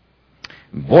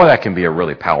 Boy, that can be a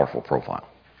really powerful profile.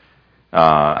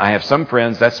 I have some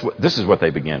friends, this is what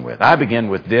they begin with. I begin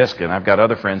with DISC, and I've got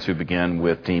other friends who begin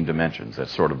with team dimensions.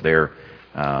 That's sort of their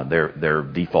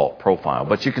default profile.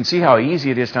 But you can see how easy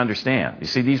it is to understand. You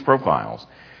see these profiles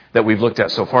that we've looked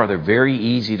at so far, they're very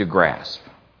easy to grasp.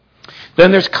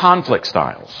 Then there's conflict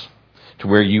styles, to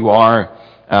where you are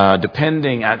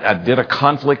depending. I did a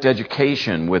conflict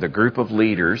education with a group of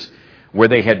leaders where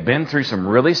they had been through some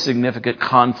really significant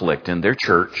conflict in their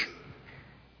church.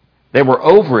 They were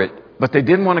over it, but they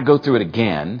didn't want to go through it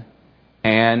again.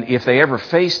 And if they ever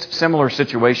faced similar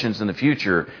situations in the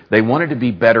future, they wanted to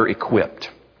be better equipped.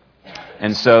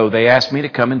 And so they asked me to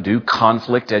come and do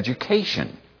conflict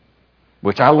education,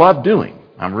 which I love doing.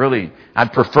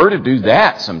 I'd prefer to do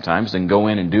that sometimes than go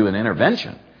in and do an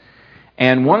intervention.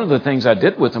 And one of the things I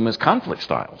did with them is conflict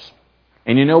styles.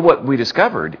 And you know what we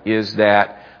discovered is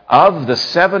that of the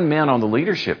 7 men on the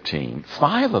leadership team,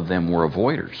 5 of them were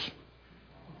avoiders.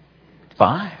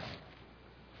 5.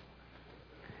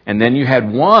 And then you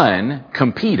had 1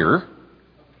 competitor,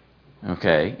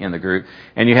 in the group,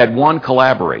 and you had 1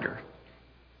 collaborator.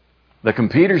 The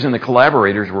competitor and the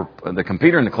collaborator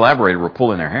were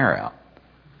pulling their hair out,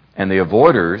 and the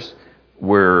avoiders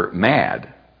were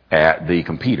mad at the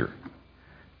competitor,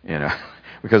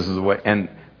 because of the way. And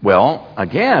well,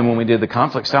 again, when we did the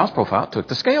conflict styles profile, it took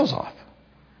the scales off.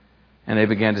 And they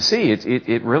began to see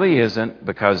it really isn't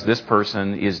because this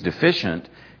person is deficient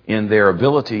in their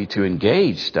ability to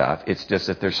engage stuff. It's just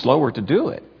that they're slower to do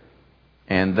it.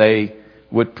 And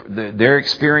their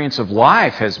experience of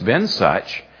life has been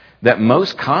such that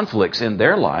most conflicts in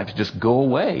their lives just go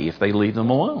away if they leave them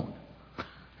alone.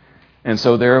 And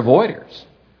so they're avoiders.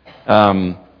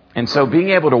 And so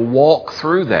being able to walk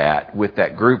through that with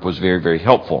that group was very, very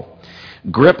helpful.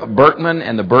 Grip Berkman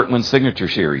and the Berkman Signature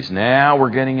Series. Now we're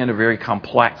getting into very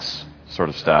complex sort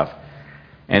of stuff.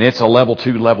 And it's a level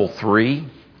 2, level 3.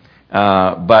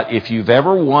 But if you've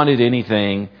ever wanted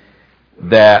anything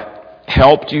that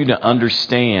helped you to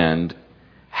understand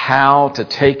how to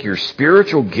take your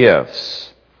spiritual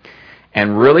gifts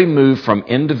and really move from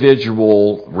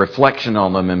individual reflection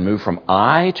on them and move from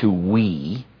I to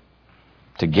we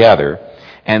together,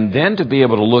 and then to be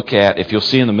able to look at, if you'll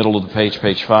see in the middle of the page,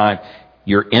 page 5,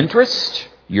 your interest,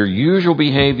 your usual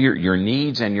behavior, your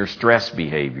needs, and your stress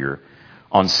behavior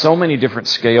on so many different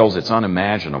scales it's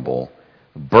unimaginable.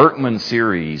 The Berkman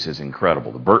series is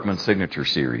incredible. The Berkman Signature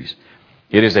Series.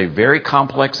 It is a very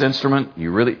complex instrument.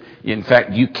 In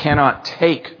fact, you cannot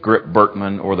take Grip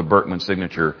Berkman or the Berkman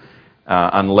Signature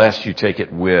unless you take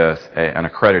it with an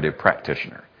accredited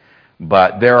practitioner.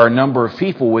 But there are a number of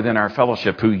people within our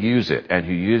fellowship who use it and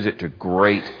who use it to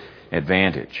great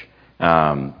advantage.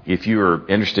 If you are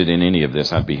interested in any of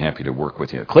this, I'd be happy to work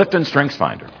with you. Clifton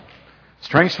StrengthsFinder.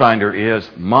 StrengthsFinder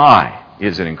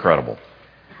is it incredible.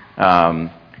 And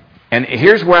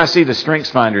here's where I see the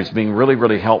StrengthsFinder as being really,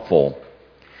 really helpful.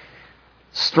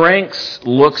 Strengths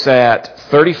looks at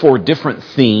 34 different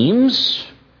themes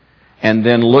and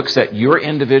then looks at your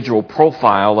individual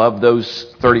profile of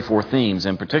those 34 themes,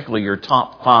 and particularly your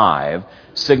top 5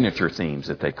 signature themes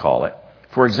that they call it.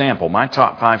 For example, my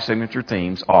top 5 signature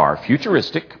themes are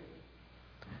futuristic,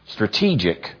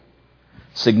 strategic,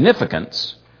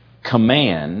 significance,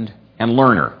 command, and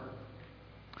learner.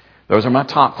 Those are my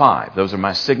top 5. Those are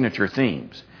my signature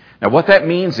themes. Now what that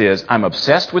means is I'm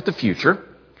obsessed with the future,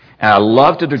 and I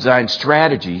love to design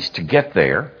strategies to get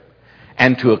there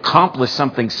and to accomplish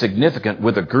something significant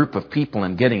with a group of people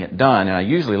and getting it done. And I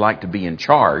usually like to be in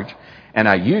charge. And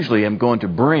I usually am going to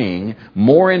bring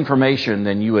more information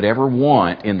than you would ever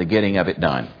want in the getting of it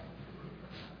done.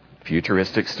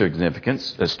 Futuristic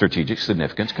significance, strategic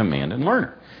significance, command, and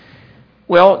learner.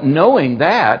 Well, knowing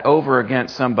that over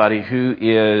against somebody who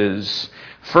is,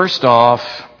 first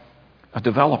off, a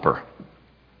developer.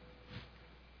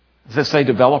 Let's say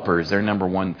developer is their number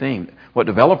one thing. What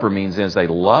developer means is they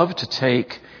love to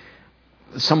take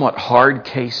somewhat hard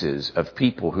cases of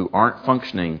people who aren't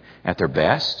functioning at their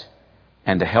best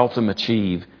and to help them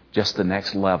achieve just the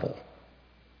next level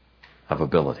of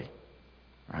ability.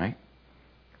 Right?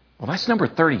 Well, that's number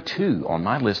 32 on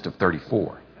my list of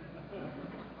 34.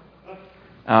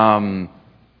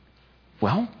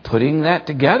 Well, putting that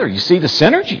together, you see the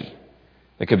synergy.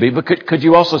 There could be, but could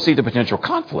you also see the potential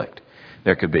conflict?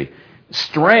 There could be.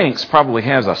 Strengths probably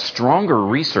has a stronger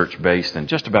research base than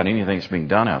just about anything that's being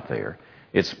done out there.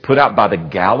 It's put out by the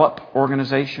Gallup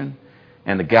organization,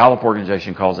 and the Gallup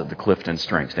organization calls it the Clifton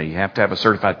Strengths. Now, you have to have a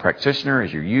certified practitioner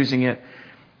as you're using it,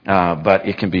 but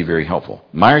it can be very helpful.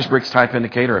 Myers-Briggs Type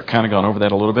Indicator, I've kind of gone over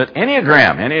that a little bit.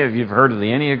 Enneagram, any of you have heard of the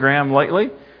Enneagram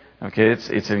lately? Okay,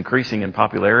 it's increasing in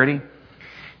popularity.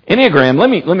 Enneagram,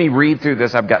 let me read through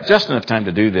this. I've got just enough time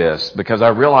to do this because I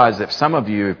realize that some of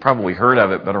you have probably heard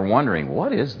of it but are wondering,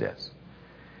 what is this?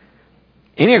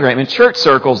 Enneagram, in church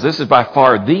circles, this is by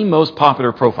far the most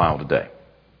popular profile today.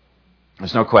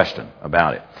 There's no question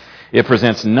about it. It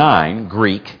presents 9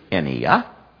 Greek ennea,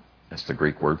 that's the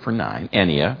Greek word for 9,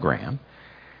 enneagram,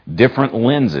 different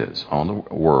lenses on the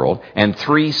world, and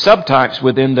 3 subtypes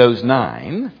within those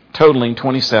 9, totaling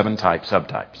 27 type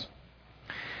subtypes.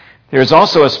 There's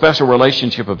also a special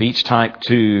relationship of each type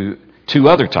to 2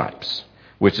 other types,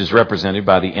 which is represented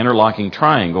by the interlocking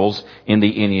triangles in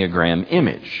the Enneagram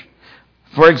image.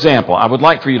 For example, I would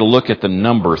like for you to look at the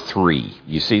number 3.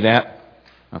 You see that?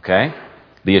 Okay?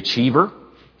 The achiever.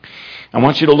 I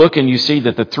want you to look and you see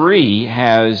that the 3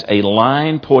 has a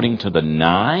line pointing to the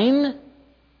 9,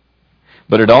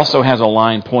 but it also has a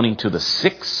line pointing to the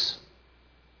 6,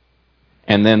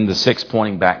 and then the 6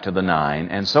 pointing back to the 9,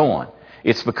 and so on.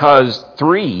 It's because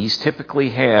 3s typically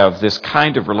have this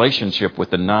kind of relationship with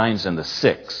the 9s and the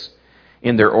 6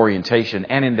 in their orientation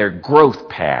and in their growth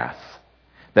path.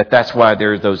 That's why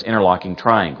there's those interlocking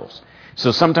triangles.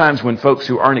 So sometimes when folks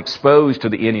who aren't exposed to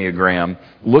the Enneagram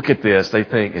look at this, they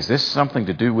think, is this something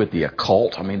to do with the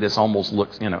occult? I mean, this almost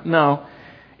looks, No.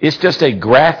 It's just a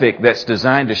graphic that's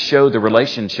designed to show the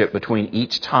relationship between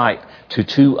each type to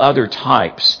 2 other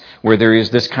types where there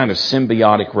is this kind of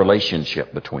symbiotic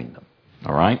relationship between them.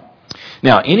 All right?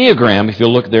 Now, Enneagram, if you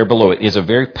look there below it, is a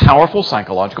very powerful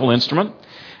psychological instrument,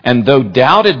 and though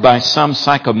doubted by some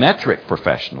psychometric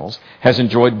professionals, has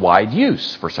enjoyed wide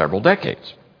use for several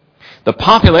decades. The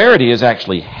popularity has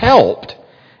actually helped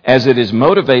as it has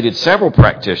motivated several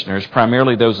practitioners,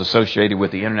 primarily those associated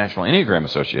with the International Enneagram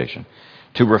Association,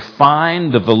 to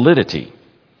refine the validity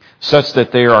such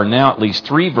that there are now at least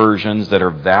 3 versions that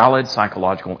are valid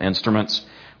psychological instruments.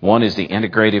 One is the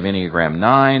Integrative Enneagram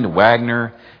 9,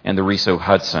 Wagner, and the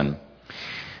Riso-Hudson.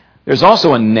 There's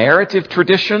also a narrative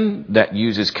tradition that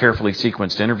uses carefully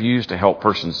sequenced interviews to help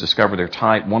persons discover their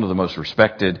type. One of the most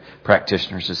respected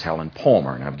practitioners is Helen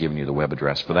Palmer, and I've given you the web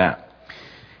address for that.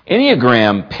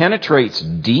 Enneagram penetrates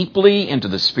deeply into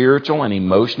the spiritual and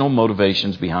emotional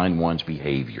motivations behind one's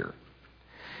behavior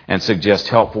and suggests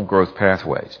helpful growth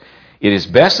pathways. It is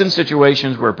best in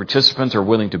situations where participants are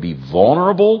willing to be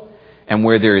vulnerable and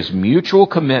where there is mutual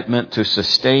commitment to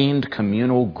sustained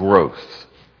communal growth.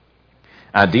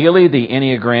 Ideally, the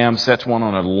Enneagram sets one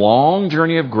on a long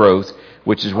journey of growth,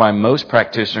 which is why most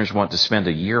practitioners want to spend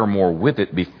a year or more with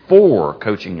it before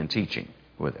coaching and teaching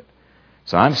with it.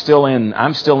 So I'm still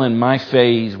in my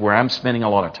phase where I'm spending a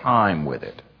lot of time with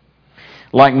it.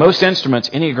 Like most instruments,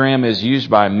 Enneagram is used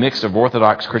by a mix of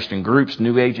Orthodox Christian groups,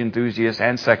 New Age enthusiasts,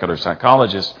 and secular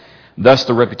psychologists. Thus,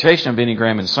 the reputation of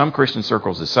Enneagram in some Christian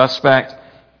circles is suspect.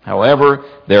 However,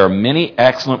 there are many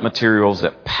excellent materials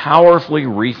that powerfully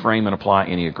reframe and apply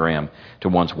Enneagram to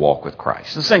one's walk with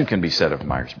Christ. The same can be said of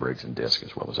Myers-Briggs and DISC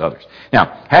as well as others.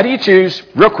 Now, how do you choose?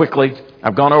 Real quickly,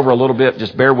 I've gone over a little bit,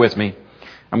 just bear with me.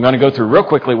 I'm going to go through real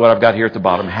quickly what I've got here at the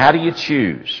bottom. How do you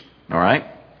choose? All right?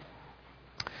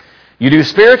 You do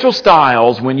spiritual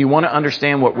styles when you want to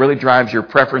understand what really drives your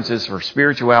preferences for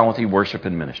spirituality, worship,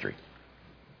 and ministry.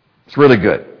 It's really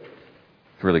good.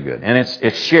 It's really good. And it's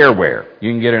shareware.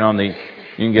 You can get it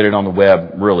on the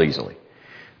web real easily.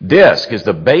 DISC is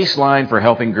the baseline for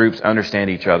helping groups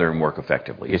understand each other and work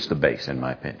effectively. It's the base, in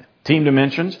my opinion. Team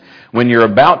Dimensions, when you're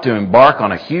about to embark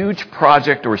on a huge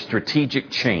project or strategic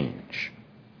change.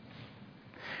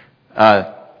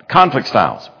 Conflict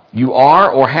styles. You are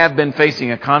or have been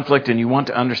facing a conflict and you want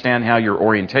to understand how your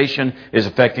orientation is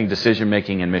affecting decision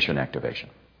making and mission activation.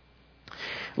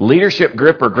 Leadership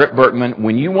grip or grip Berkman,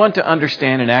 when you want to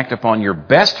understand and act upon your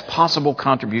best possible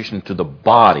contribution to the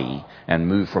body and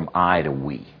move from I to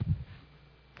we.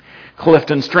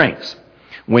 Clifton strengths,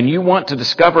 when you want to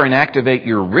discover and activate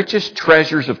your richest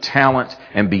treasures of talent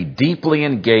and be deeply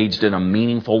engaged in a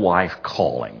meaningful life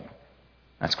calling.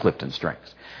 That's Clifton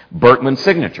strengths. Berkman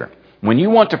signature, when you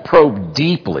want to probe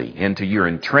deeply into your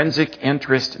intrinsic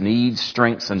interests, needs,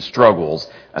 strengths, and struggles,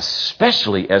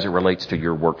 especially as it relates to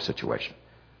your work situation,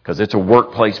 because it's a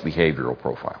workplace behavioral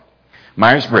profile.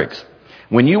 Myers-Briggs,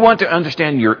 when you want to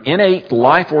understand your innate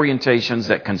life orientations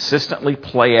that consistently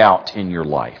play out in your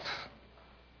life.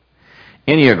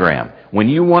 Enneagram, when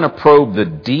you want to probe the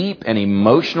deep and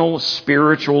emotional,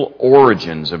 spiritual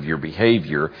origins of your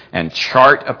behavior and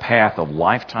chart a path of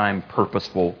lifetime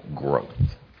purposeful growth.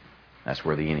 That's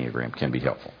where the Enneagram can be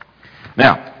helpful.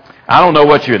 Now, I don't know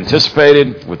what you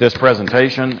anticipated with this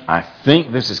presentation. I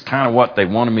think this is kind of what they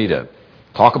wanted me to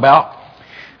talk about.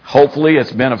 Hopefully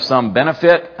it's been of some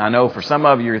benefit. I know for some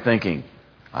of you you're thinking,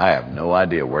 I have no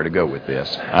idea where to go with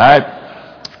this. I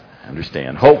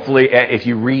understand. Hopefully if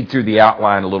you read through the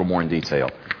outline a little more in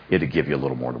detail, it'll give you a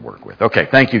little more to work with. Okay,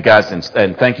 thank you guys,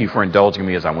 and thank you for indulging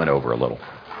me as I went over a little.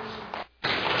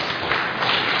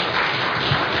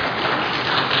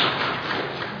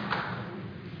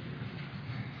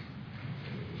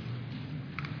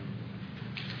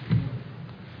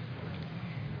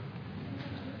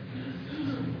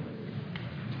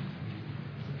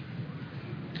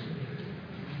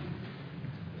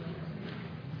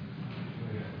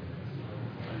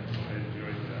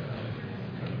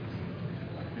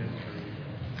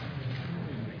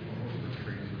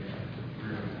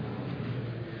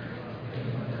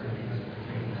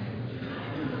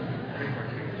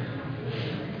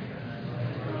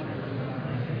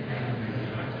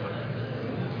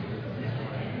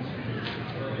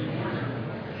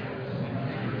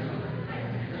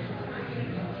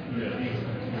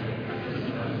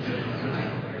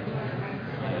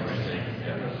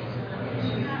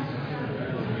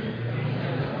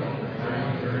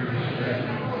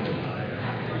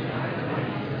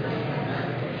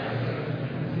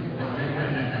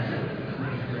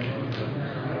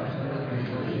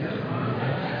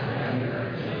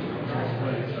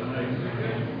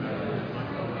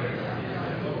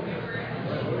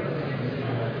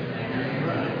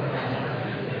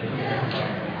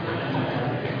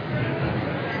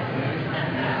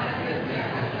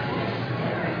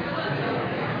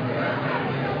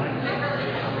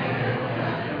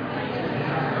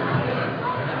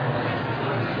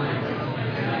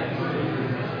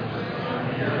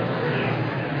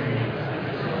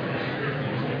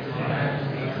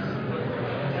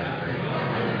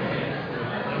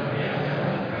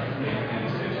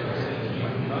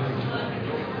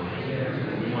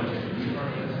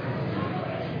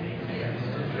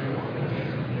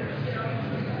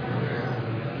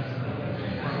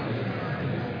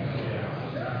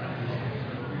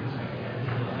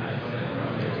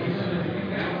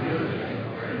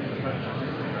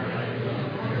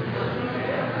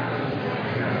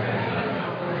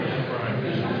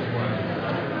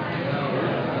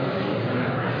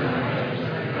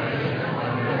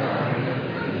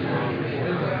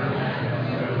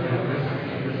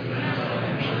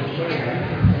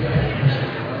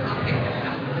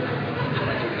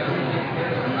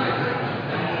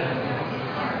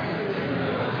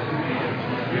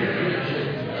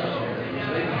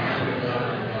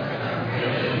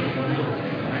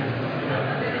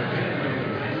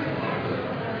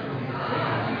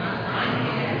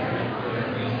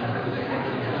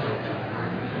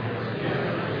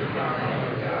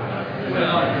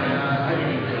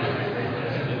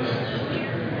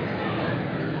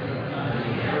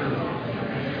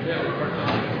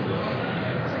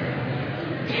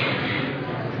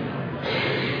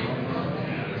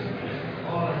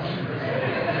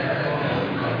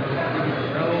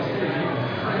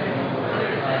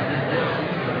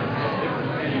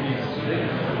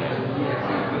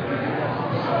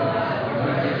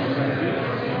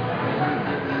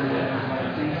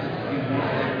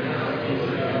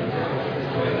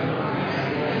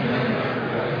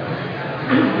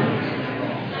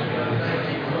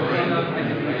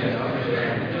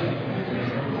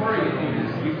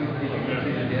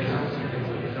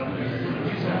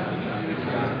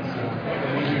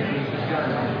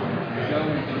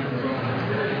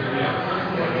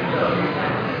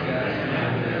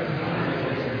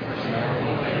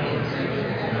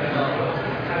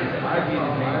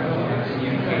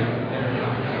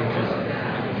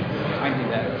 I do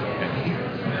that.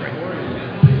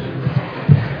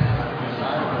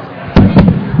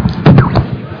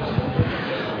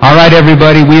 right,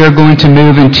 everybody, we are going to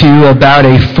move into about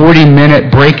a 40-minute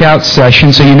breakout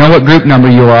session. So you know what group number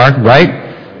you are,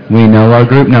 right? We know our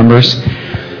group numbers.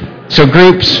 So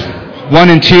groups 1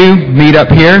 and 2 meet up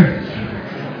here.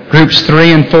 Groups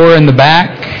 3 and 4 in the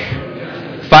back.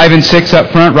 5 and 6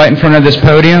 up front, right in front of this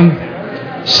podium.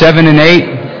 7 and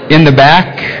 8 in the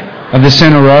back of the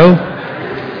center row.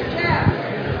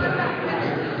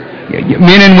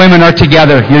 Men and women are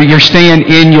together. You're staying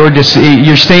in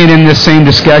you're staying in this same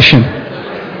discussion.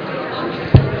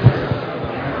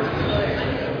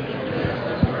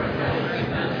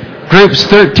 Groups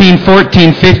 13,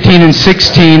 14, 15, and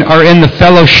 16 are in the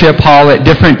fellowship hall at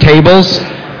different tables.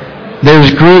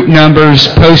 There's group numbers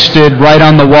posted right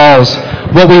on the walls.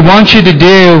 What we want you to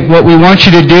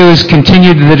do is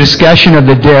continue the discussion of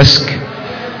the disc.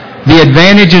 The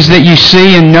advantages that you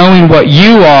see in knowing what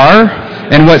you are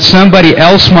and what somebody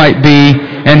else might be,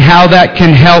 and how that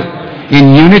can help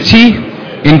in unity,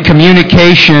 in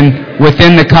communication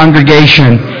within the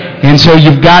congregation. And so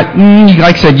you've got,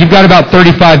 like I said, you've got about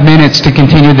 35 minutes to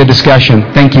continue the discussion.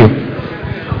 Thank you.